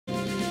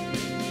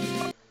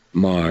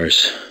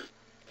Mars,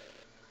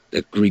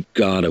 the Greek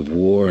god of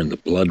war and the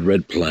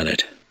blood-red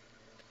planet.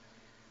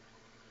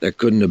 There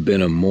couldn't have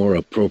been a more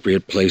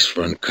appropriate place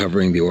for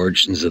uncovering the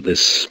origins of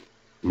this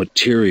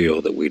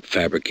material that we'd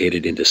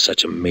fabricated into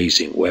such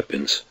amazing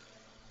weapons.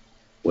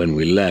 When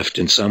we left,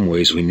 in some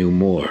ways we knew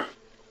more,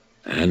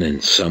 and in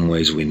some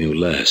ways we knew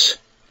less.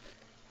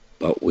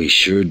 But we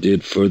sure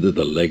did further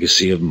the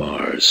legacy of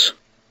Mars.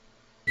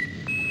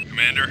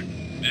 Commander,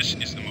 this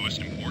is the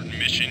most important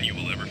mission you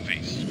will ever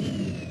face.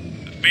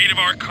 The fate of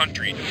our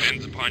country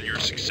depends upon your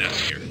success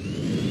here.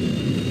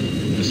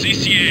 The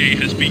CCA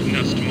has beaten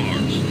us to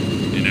Mars,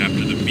 and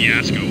after the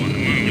fiasco on the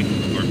moon,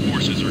 our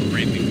forces are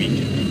greatly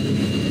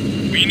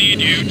weakened. We need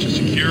you to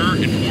secure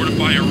and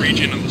fortify a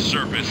region on the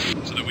surface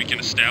so that we can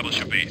establish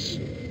a base.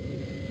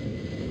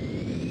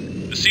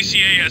 The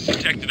CCA has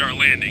detected our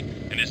landing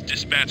and has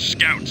dispatched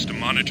scouts to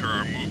monitor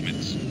our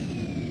movements.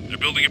 They're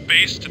building a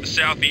base to the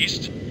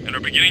southeast and are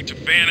beginning to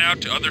fan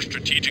out to other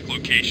strategic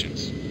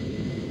locations.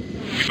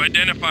 We've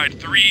identified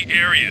 3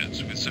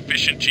 areas with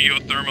sufficient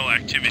geothermal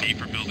activity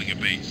for building a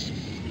base.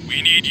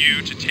 We need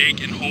you to take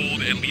and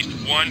hold at least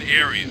one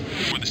area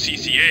before the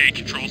CCA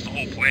controls the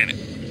whole planet.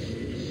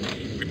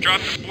 We've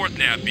dropped a 4th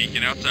nav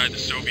beacon outside the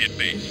Soviet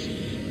base.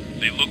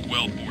 They look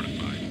well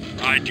fortified.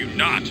 I do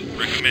not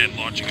recommend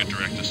launching a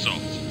direct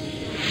assault.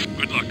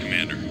 Good luck,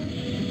 Commander.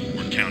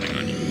 We're counting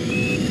on you.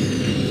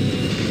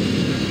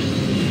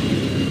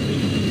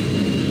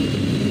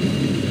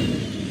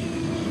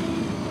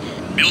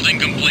 Building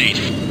complete.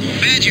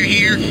 Badger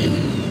here.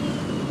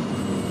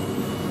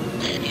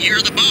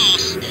 You're the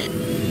boss.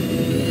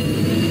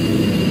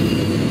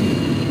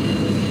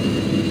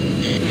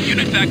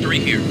 Unit factory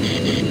here.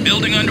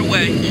 Building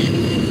underway.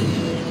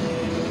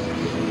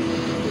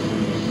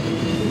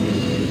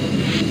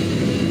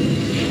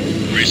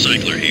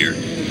 Recycler here.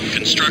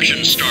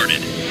 Construction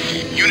started.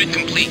 Unit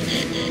complete.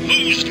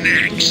 Who's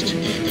next?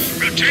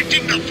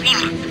 Protecting the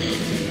flock.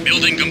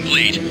 Building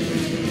complete.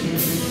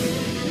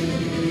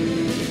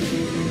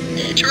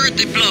 Turret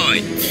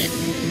deployed.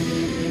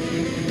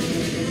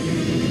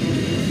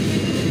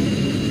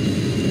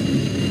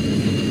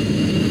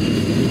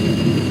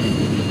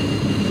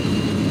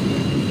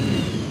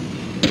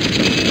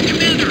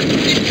 Commander,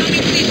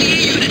 incoming CCA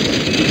unit.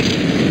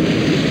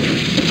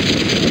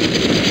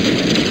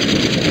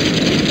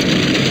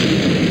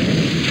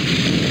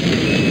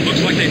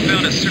 Looks like they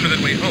found us sooner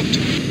than we hoped.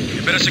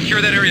 You better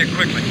secure that area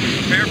quickly.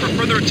 Prepare for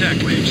further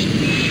attack waves.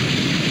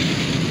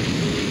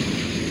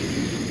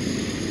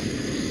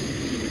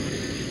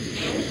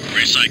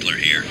 Recycler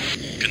here.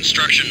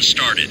 Construction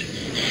started.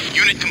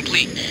 Unit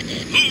complete.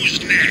 Who's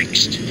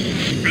next?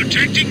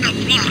 Protecting the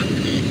flock.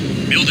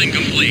 Building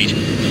complete.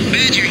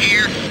 Badger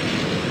here.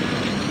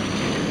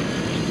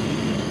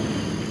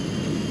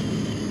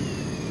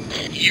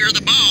 You're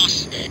the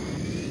boss.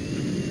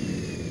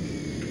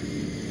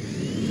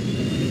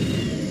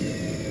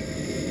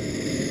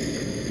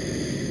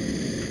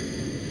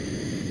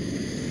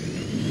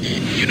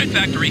 Unit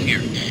factory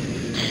here.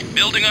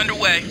 Building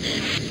underway.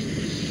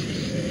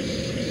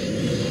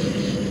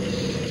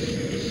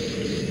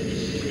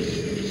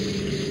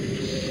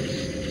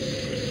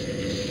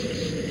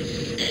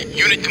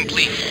 Unit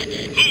complete.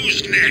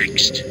 Who's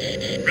next?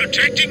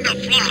 Protecting the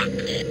flock.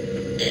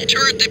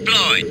 Turret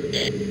deployed.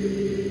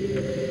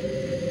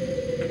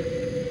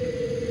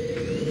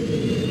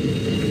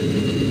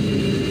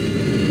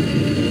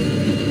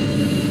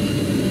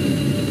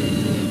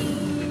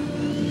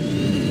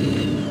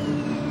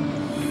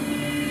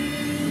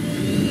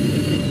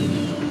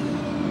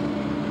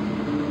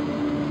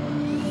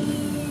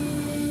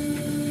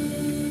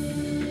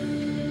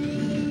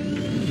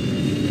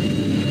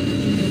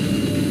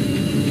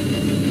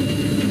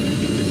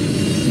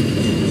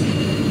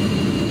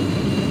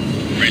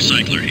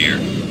 Recycler here.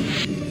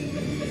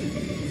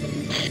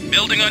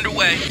 Building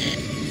underway.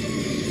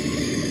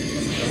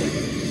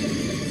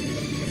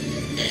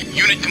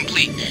 Unit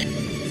complete.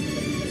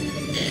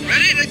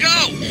 Ready to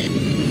go!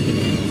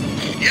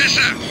 Yes,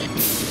 sir!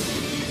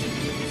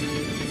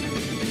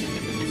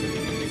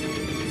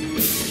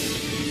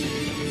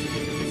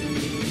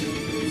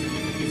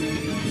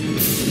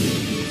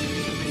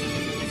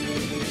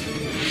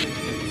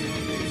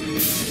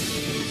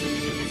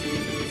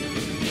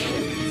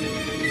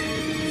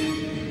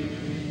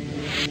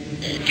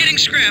 Getting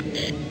scrap.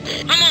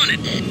 I'm on it.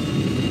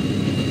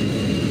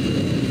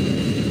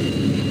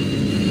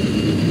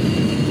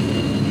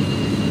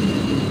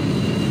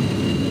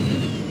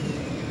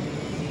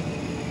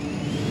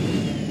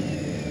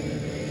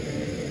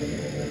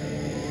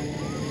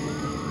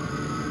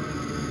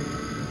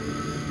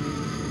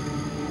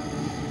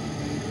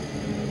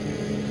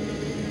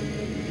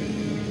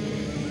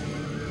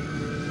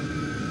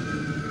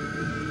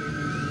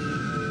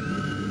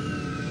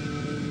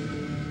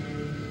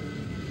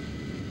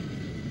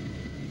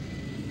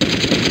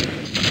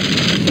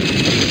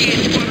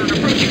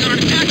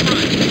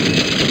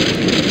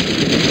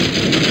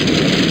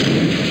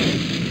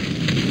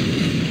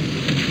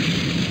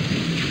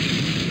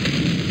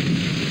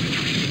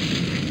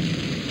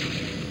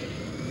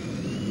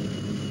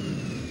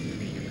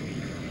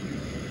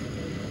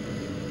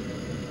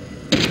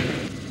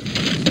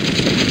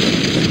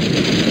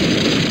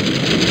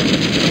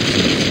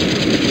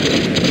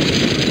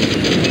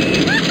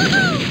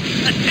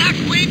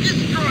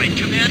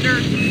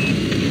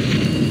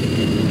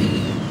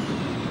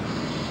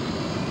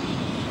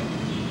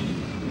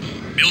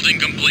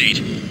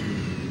 complete.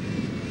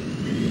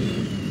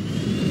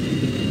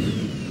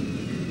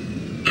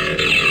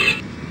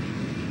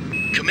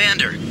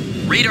 Commander,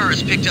 radar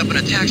has picked up an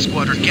attack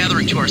squadron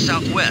gathering to our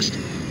southwest.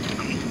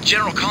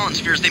 General Collins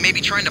fears they may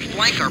be trying to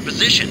flank our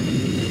position.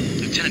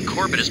 Lieutenant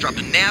Corbett has dropped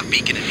a nav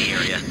beacon in the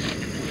area,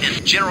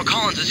 and General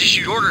Collins has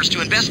issued orders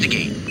to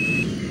investigate.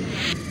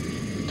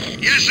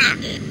 Yes, sir.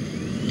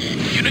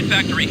 Unit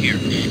factory here.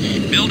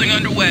 Building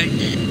underway.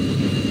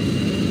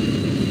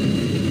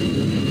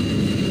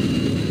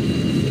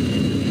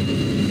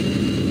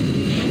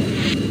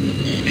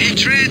 In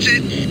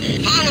transit.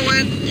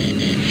 Following.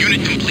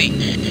 Unit complete.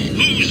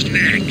 Who's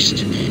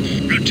next?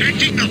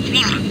 Protecting the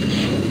flock.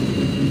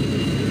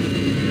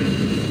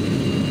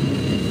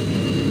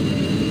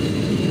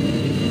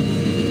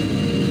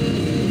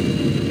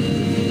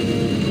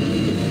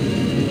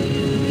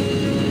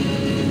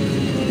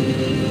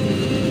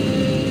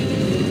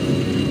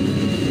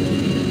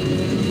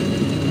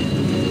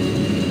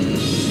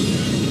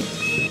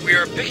 We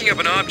are picking up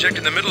an object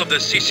in the middle of the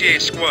CCA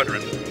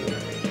squadron. What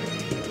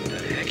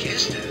the heck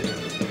is that?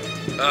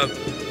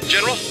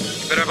 General,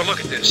 you better have a look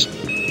at this.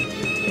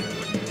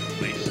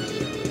 Please.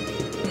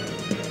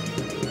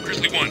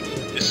 Grizzly 1,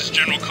 this is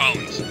General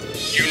Collins.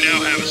 You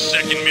now have a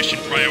second mission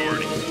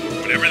priority.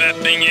 Whatever that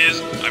thing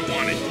is, I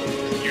want it.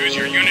 Use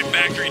your unit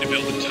factory to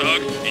build a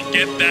tug and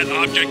get that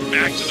object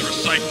back to the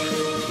recycler.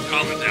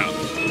 Collins out.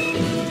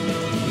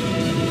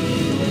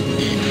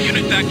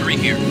 Unit factory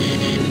here.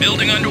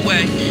 Building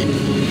underway.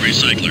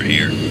 Recycler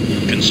here.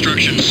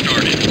 Construction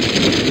started.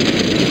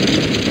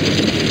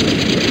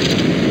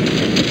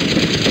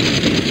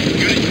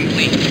 Unit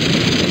complete.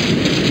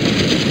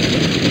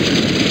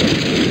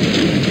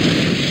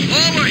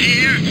 Over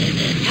here!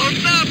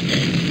 Loading up!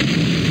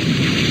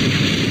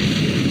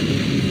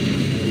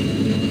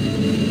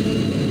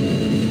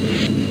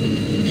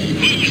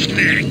 Who's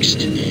next?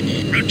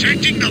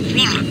 Protecting the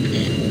flock.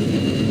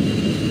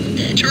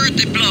 Turret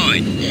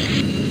deployed.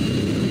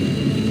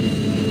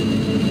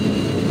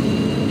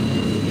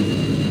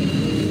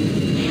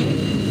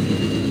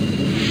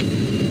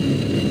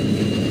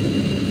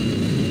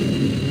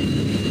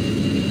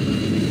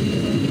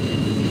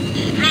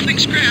 Dropping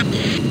scrap.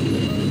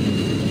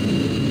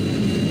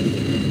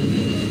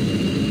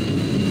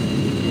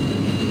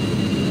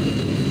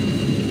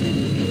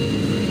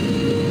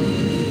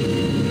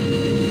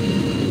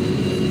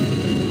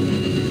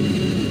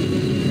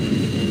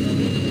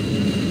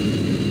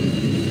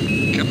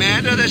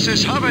 Commander, this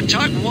is Hover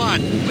Tug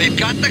 1. We've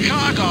got the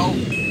cargo.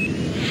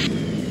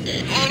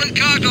 All in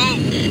cargo.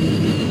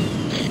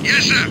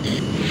 Yes, sir.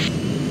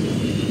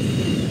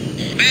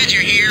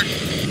 Badger here.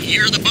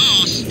 You're the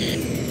boss.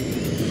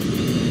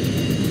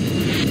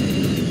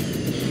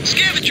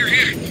 Scavenger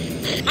here.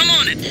 I'm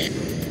on it.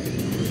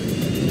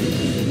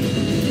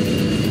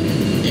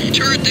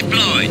 Turret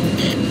deployed.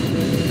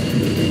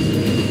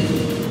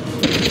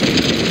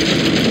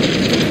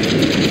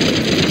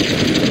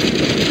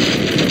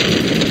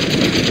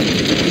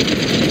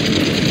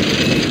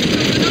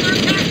 Another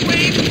attack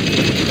wave.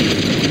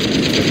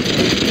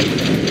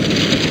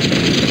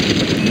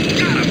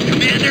 Got him,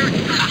 Commander.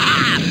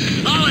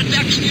 All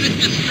attacking units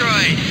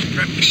destroyed.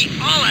 Repeat,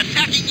 all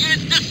attacking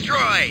units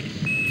destroyed.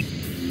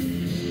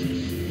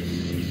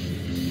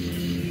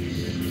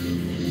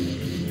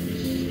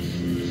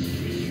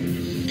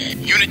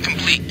 Unit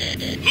complete.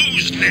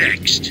 Who's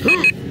next?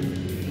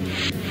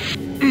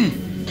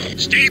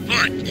 Stay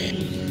put.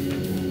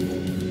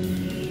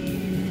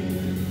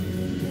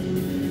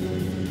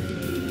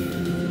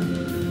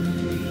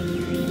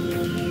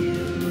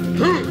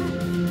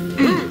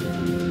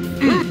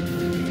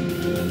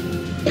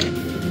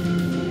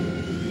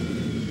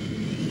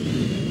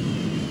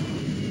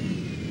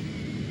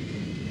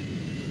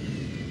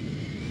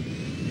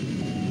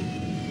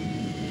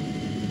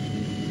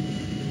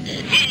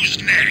 Who's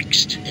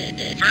next?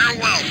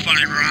 Farewell,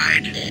 fine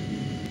ride.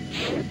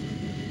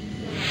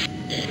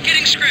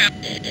 Getting scrap.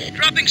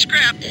 Dropping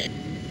scrap.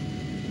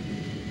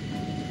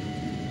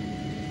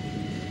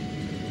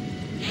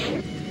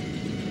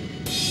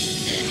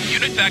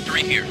 Unit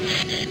factory here.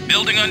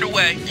 Building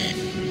underway.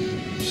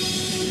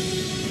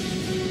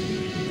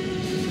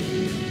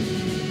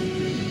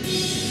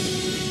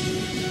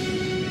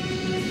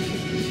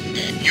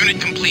 Unit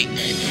complete.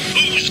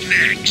 Who's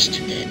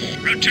next?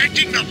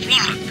 Protecting the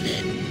flock.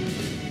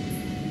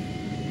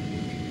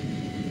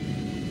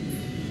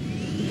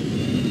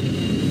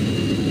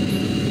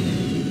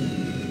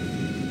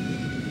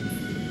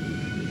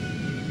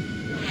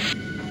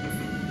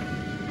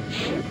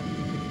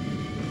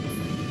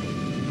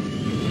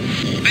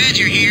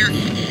 Badger here.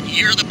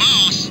 You're the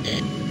boss.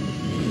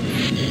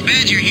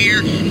 Badger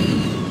here.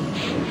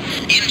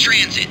 In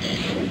transit.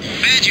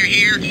 Badger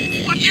here.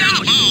 Watch You're out!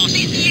 the boss.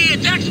 CCA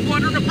attack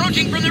squadron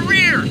approaching from the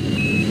rear!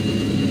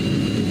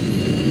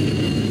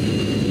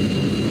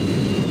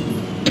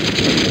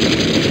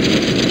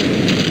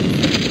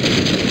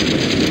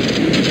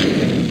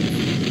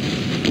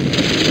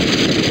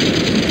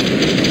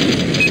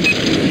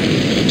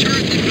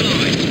 Turret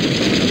deployed.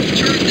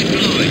 Turret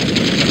deployed.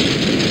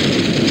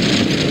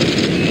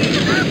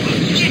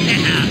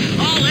 Yeah!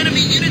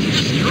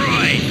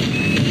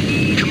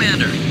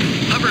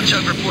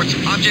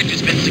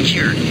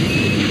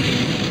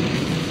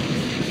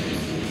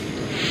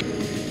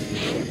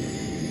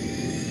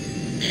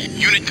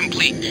 Unit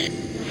complete.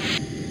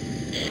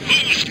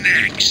 Who's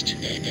next?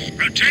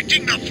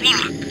 Protecting the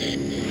flock.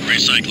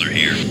 Recycler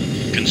here.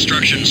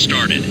 Construction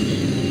started.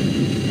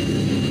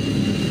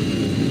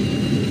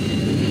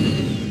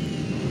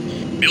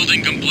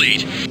 Building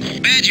complete.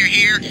 Badger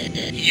here.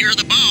 You're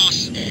the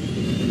boss.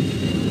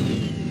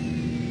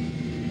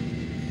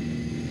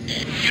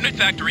 Unit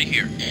factory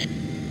here.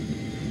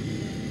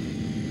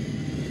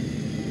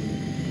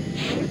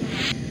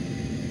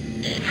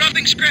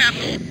 Dropping scrap.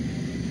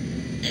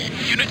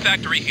 Unit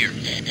factory here.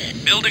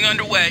 Building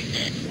underway.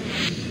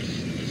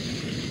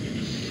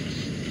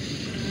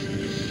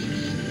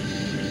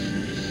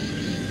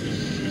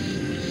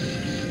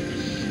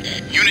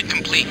 Unit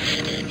complete.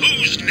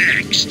 Who's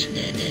next?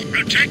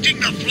 Protecting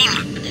the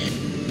flock.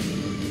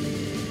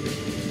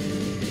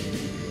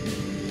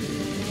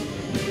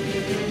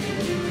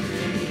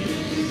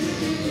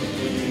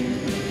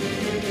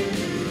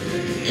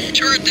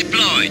 Turret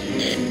deployed.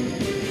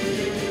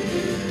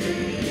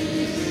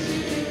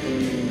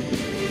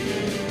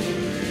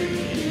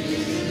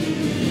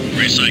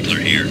 Recycler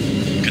here.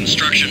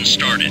 Construction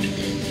started.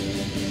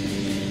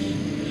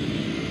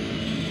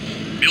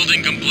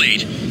 Building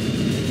complete.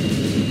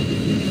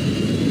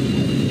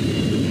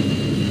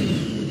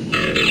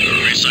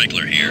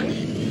 Recycler here.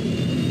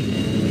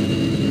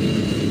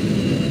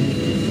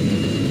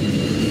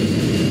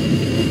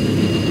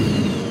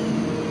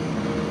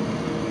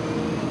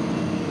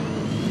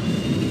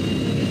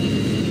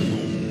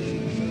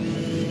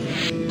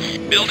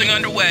 Building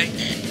underway.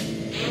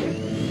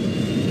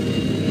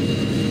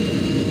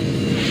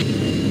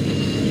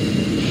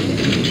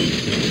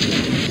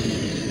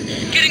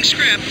 Getting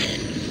scrap.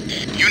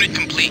 Unit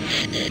complete.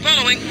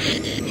 Following.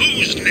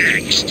 Who's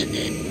next?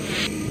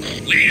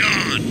 Lead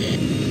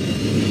on.